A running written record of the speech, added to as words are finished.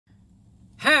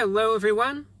Hello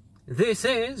everyone, this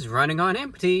is Running on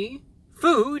Empty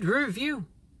Food Review.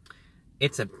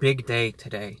 It's a big day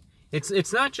today.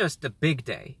 It's not just a big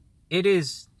day. It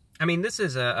is, this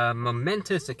is a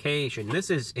momentous occasion. This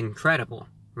is incredible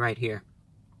right here.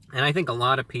 And I think a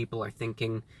lot of people are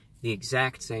thinking the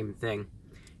exact same thing.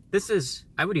 This is,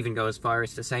 I would even go as far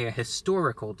as to say, a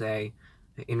historical day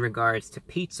in regards to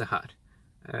Pizza Hut.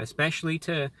 Especially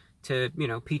to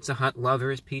Pizza Hut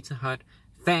lovers, Pizza Hut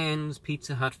fans,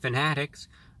 Pizza Hut fanatics.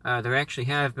 There actually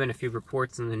have been a few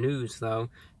reports in the news, though,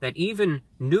 that even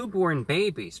newborn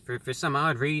babies, for some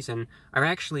odd reason, are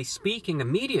actually speaking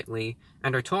immediately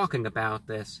and are talking about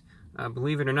this.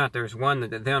 Believe it or not, there's one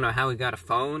that they don't know how he got a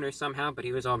phone or somehow, but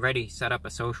he was already set up a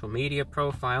social media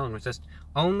profile and was just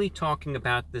only talking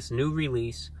about this new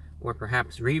release, or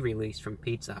perhaps re-release from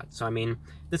Pizza Hut. So,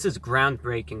 this is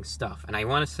groundbreaking stuff, and I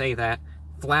want to say that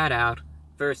flat out,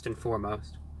 first and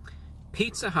foremost.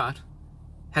 Pizza Hut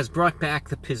has brought back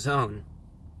the Pizzone.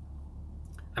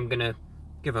 I'm gonna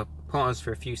give a pause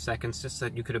for a few seconds just so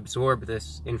that you could absorb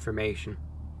this information.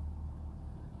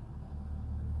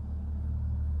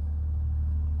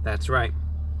 That's right.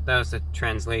 That was the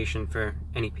translation for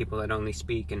any people that only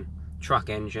speak in truck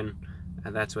engine.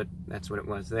 That's what it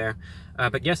was there.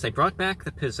 But yes, they brought back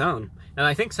the Pizzone. And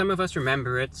I think some of us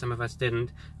remember it, some of us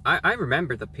didn't. I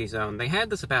remember the Pizzone. They had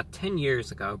this about 10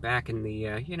 years ago, back in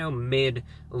the,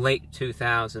 mid-late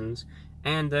 2000s.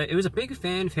 And it was a big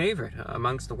fan favorite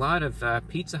amongst a lot of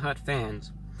Pizza Hut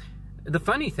fans. The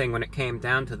funny thing when it came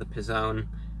down to the Pizzone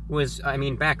was,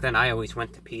 back then I always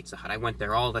went to Pizza Hut. I went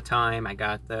there all the time.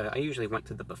 I usually went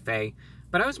to the buffet.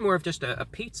 But I was more of just a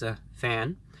pizza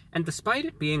fan. And despite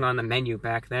it being on the menu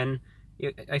back then,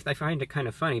 I find it kind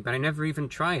of funny, but I never even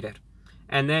tried it.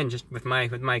 And then, just with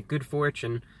my good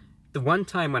fortune, the one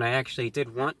time when I actually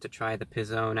did want to try the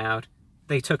Pizzone out,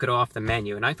 they took it off the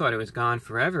menu, and I thought it was gone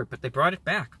forever, but they brought it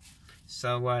back.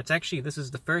 So this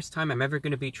is the first time I'm ever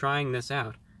going to be trying this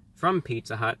out from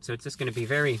Pizza Hut, so it's just going to be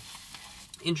very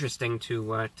interesting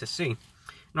to see.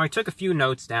 Now, I took a few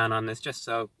notes down on this, just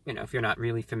so, if you're not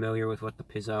really familiar with what the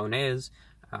Pizzone is,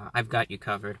 I've got you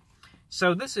covered.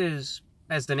 So this is,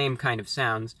 as the name kind of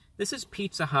sounds, this is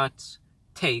Pizza Hut's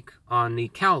take on the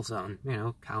calzone.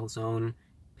 Calzone,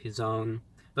 Pizzone.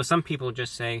 Though some people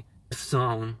just say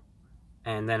Pizzone,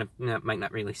 and then it might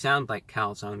not really sound like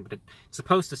calzone, but it's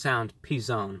supposed to sound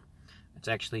Pizzone. It's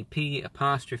actually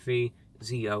P''Z''O''N',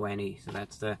 so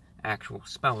that's the actual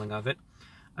spelling of it.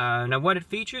 Now what it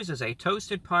features is a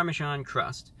toasted Parmesan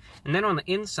crust, and then on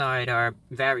the inside are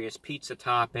various pizza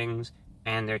toppings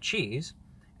and their cheese,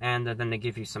 and then they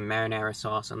give you some marinara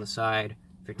sauce on the side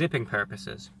for dipping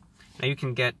purposes. Now you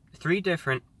can get 3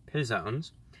 different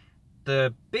Pizzones.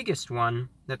 The biggest one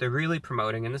that they're really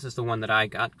promoting, and this is the one that I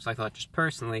got, because I thought just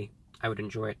personally I would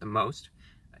enjoy it the most,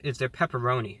 is their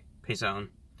pepperoni Pizzone.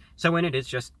 So in it is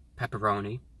just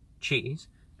pepperoni, cheese,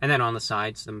 and then on the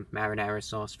side some marinara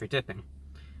sauce for dipping.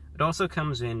 It also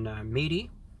comes in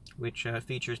meaty, which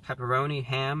features pepperoni,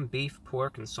 ham, beef,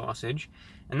 pork, and sausage.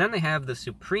 And then they have the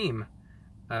Supreme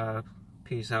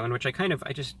Pizzone, which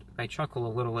I chuckle a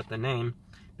little at the name,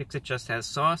 because it just has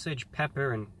sausage,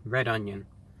 pepper, and red onion.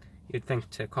 You'd think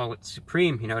to call it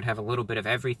Supreme, it'd have a little bit of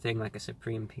everything like a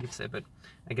Supreme pizza, but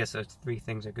I guess those 3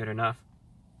 things are good enough.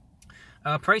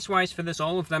 Price-wise for this,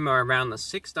 all of them are around the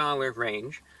 $6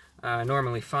 range,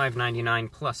 normally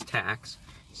 $5.99 plus tax.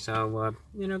 So,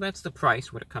 that's the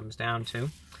price, what it comes down to.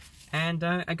 And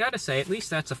I gotta say, at least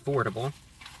that's affordable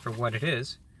for what it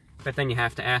is. But then you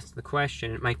have to ask the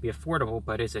question, it might be affordable,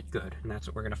 but is it good? And that's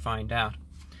what we're gonna find out.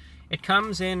 It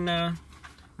comes in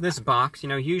this box.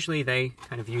 Usually they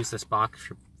kind of use this box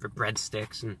for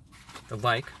breadsticks and the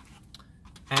like.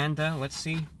 And let's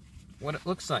see what it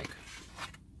looks like.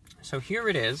 So here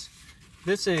it is.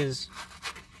 This is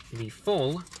the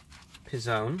full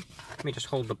Pizzone. Let me just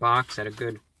hold the box at a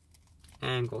good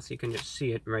angle so you can just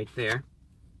see it right there.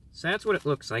 So that's what it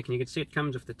looks like, and you can see it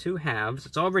comes with the 2 halves.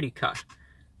 It's already cut.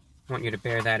 I want you to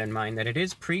bear that in mind, that it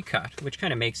is pre-cut, which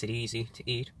kind of makes it easy to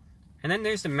eat. And then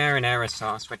there's the marinara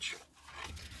sauce, which,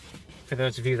 for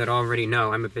those of you that already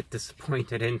know, I'm a bit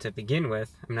disappointed in to begin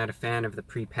with. I'm not a fan of the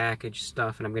pre-packaged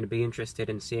stuff, and I'm going to be interested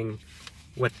in seeing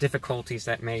what difficulties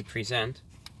that may present.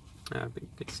 But you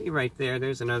can see right there,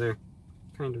 there's another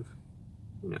kind of,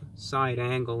 side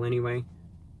angle anyway.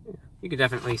 You could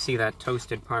definitely see that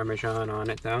toasted Parmesan on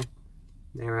it, though.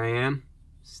 There I am,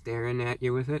 staring at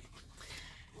you with it.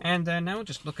 And now we'll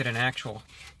just look at an actual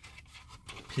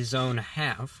Pizzone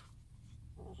half.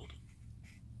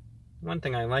 One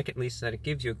thing I like, at least, is that it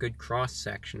gives you a good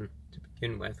cross-section to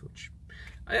begin with, which,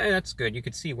 that's good. You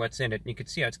could see what's in it. You could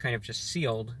see how it's kind of just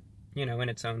sealed, in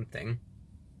its own thing.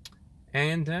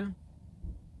 And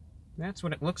that's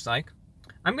what it looks like.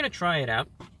 I'm going to try it out.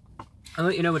 I'll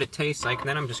let you know what it tastes like, and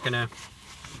then I'm just going to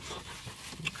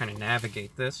kind of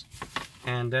navigate this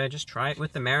and just try it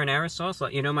with the marinara sauce,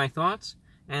 let you know my thoughts.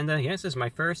 And yes, this is my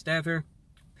first ever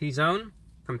Pizzone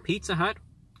from Pizza Hut.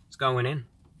 It's going in.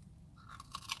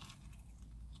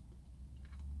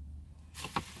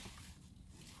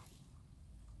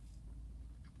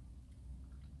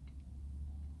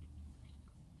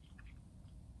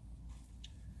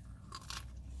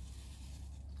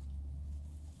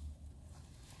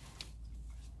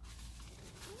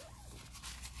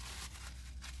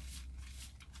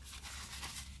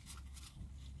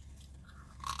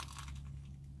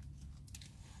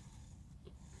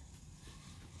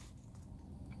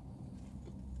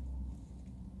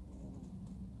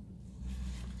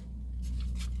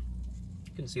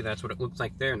 You can see that's what it looks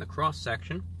like there in the cross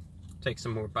section. Take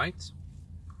some more bites.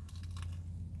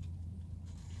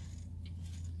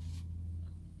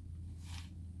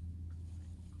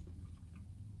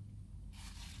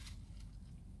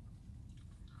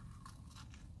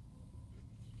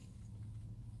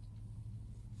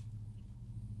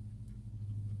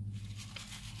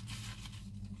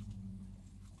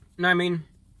 And I mean,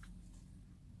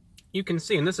 you can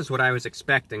see, and this is what I was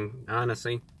expecting,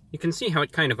 honestly. You can see how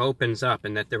it kind of opens up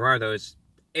and that there are those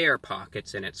air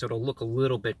pockets in it, so it'll look a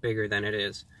little bit bigger than it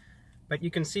is. But you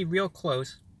can see real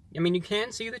close, I mean, you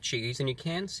can see the cheese and you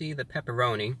can see the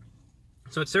pepperoni,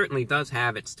 so it certainly does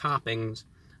have its toppings,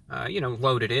 you know,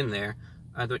 loaded in there,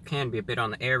 though it can be a bit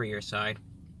on the airier side.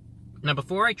 Now,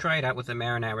 before I try it out with the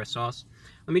marinara sauce,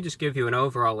 let me just give you an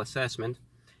overall assessment.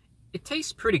 It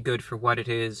tastes pretty good for what it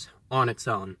is on its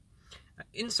own,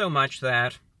 in so much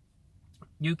that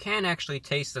you can actually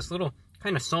taste this little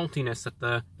kind of saltiness that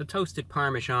the toasted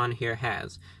Parmesan here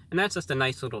has. And that's just a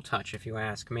nice little touch, if you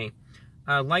ask me.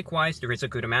 Likewise, there is a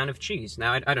good amount of cheese.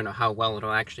 Now, I don't know how well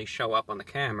it'll actually show up on the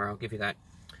camera. I'll give you that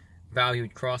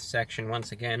valued cross-section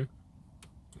once again.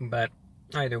 But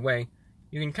either way,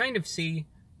 you can kind of see,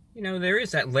 you know, there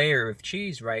is that layer of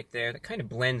cheese right there that kind of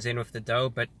blends in with the dough,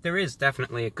 but there is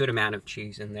definitely a good amount of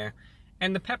cheese in there.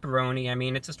 And the pepperoni, I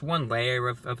mean, it's just one layer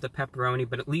of the pepperoni,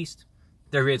 but at least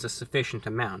there is a sufficient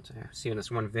amount. I see in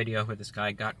this one video where this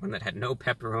guy got one that had no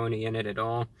pepperoni in it at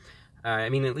all. I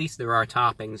mean, at least there are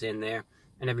toppings in there,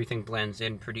 and everything blends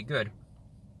in pretty good.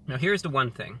 Now, here's the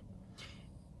one thing.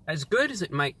 As good as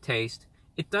it might taste,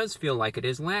 it does feel like it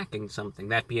is lacking something,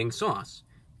 that being sauce.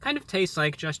 Kind of tastes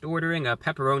like just ordering a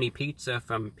pepperoni pizza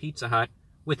from Pizza Hut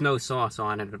with no sauce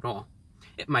on it at all.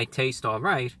 It might taste all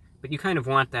right, but you kind of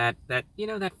want that you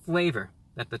know, that flavor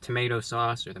that the tomato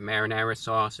sauce or the marinara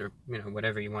sauce or, you know,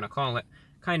 whatever you want to call it,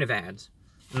 kind of adds.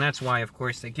 And that's why, of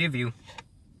course, they give you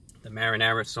the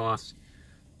marinara sauce,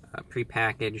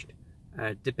 prepackaged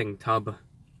dipping tub,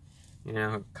 you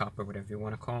know, cup or whatever you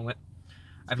want to call it.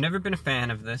 I've never been a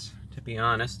fan of this, to be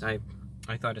honest. I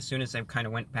thought as soon as they kind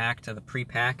of went back to the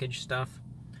prepackaged stuff,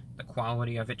 the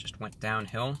quality of it just went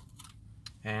downhill.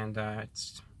 And I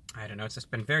don't know, it's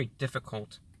just been very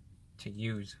difficult to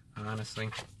use, honestly.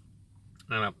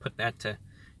 And I'll put that to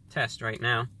test right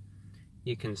now.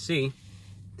 You can see,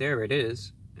 there it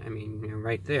is. I mean, you know,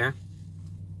 right there.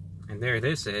 And there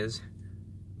this is.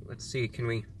 Let's see, can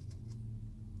we...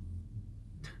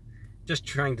 Just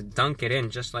trying to dunk it in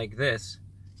just like this.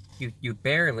 You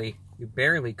barely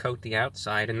coat the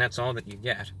outside, and that's all that you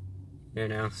get. You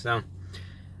know, so...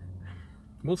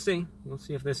 We'll see. We'll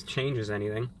see if this changes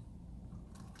anything.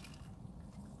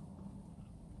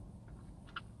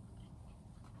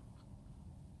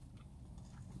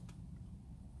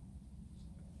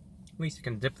 At least you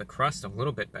can dip the crust a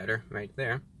little bit better right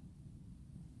there.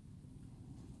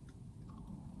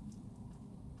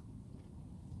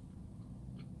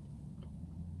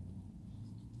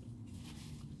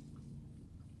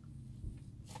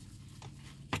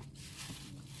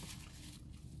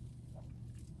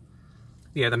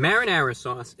 Yeah, the marinara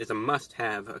sauce is a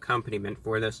must-have accompaniment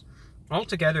for this.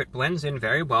 Altogether, it blends in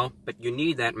very well, but you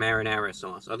need that marinara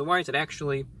sauce. Otherwise,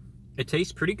 it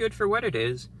tastes pretty good for what it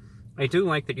is. I do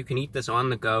like that you can eat this on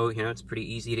the go. You know, it's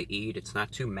pretty easy to eat. It's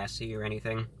not too messy or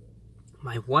anything.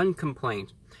 My one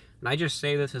complaint, and I just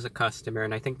say this as a customer,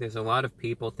 and I think there's a lot of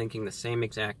people thinking the same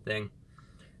exact thing.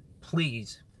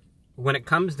 Please, when it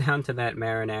comes down to that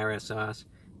marinara sauce,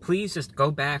 please just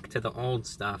go back to the old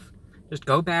stuff. Just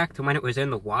go back to when it was in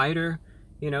the wider,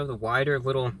 you know, the wider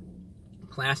little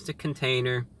plastic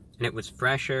container, and it was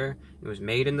fresher, it was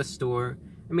made in the store.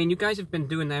 I mean, you guys have been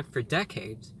doing that for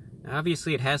decades.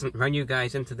 Obviously, it hasn't run you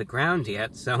guys into the ground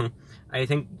yet, so I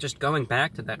think just going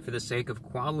back to that for the sake of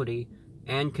quality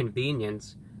and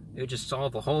convenience, it would just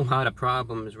solve a whole lot of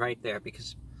problems right there,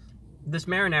 because this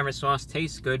marinara sauce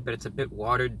tastes good, but it's a bit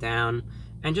watered down.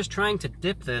 And just trying to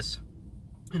dip this,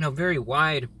 very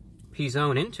wide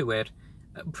P-zone into it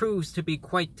proves to be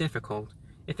quite difficult.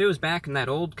 If it was back in that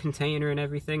old container and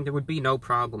everything, there would be no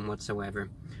problem whatsoever.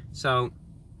 So,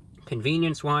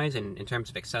 convenience-wise and in terms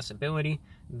of accessibility,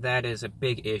 that is a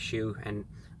big issue, and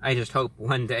I just hope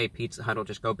one day Pizza Hut will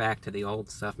just go back to the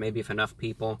old stuff. Maybe if enough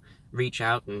people reach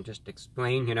out and just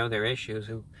explain, their issues,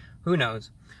 who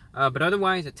knows. But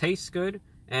otherwise, it tastes good,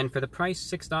 and for the price,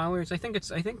 $6, I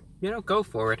think, go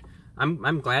for it.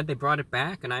 I'm glad they brought it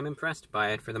back, and I'm impressed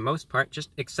by it for the most part,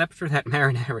 just except for that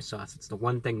marinara sauce. It's the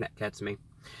one thing that gets me.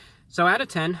 So out of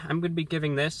 10, I'm going to be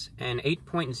giving this an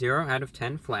 8.0 out of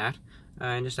 10 flat.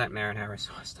 And just that marinara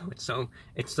sauce, though,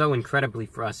 it's so incredibly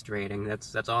frustrating.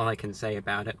 That's all I can say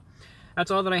about it. That's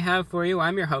all that I have for you.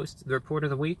 I'm your host, the Report of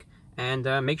the Week, and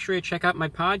make sure you check out my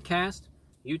podcast,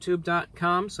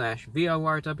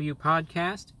 youtube.com/VORW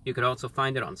podcast. You could also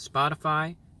find it on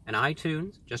Spotify and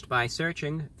iTunes just by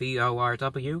searching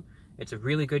VORW. It's a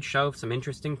really good show with some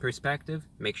interesting perspective.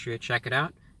 Make sure you check it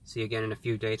out. See you again in a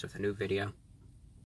few days with a new video.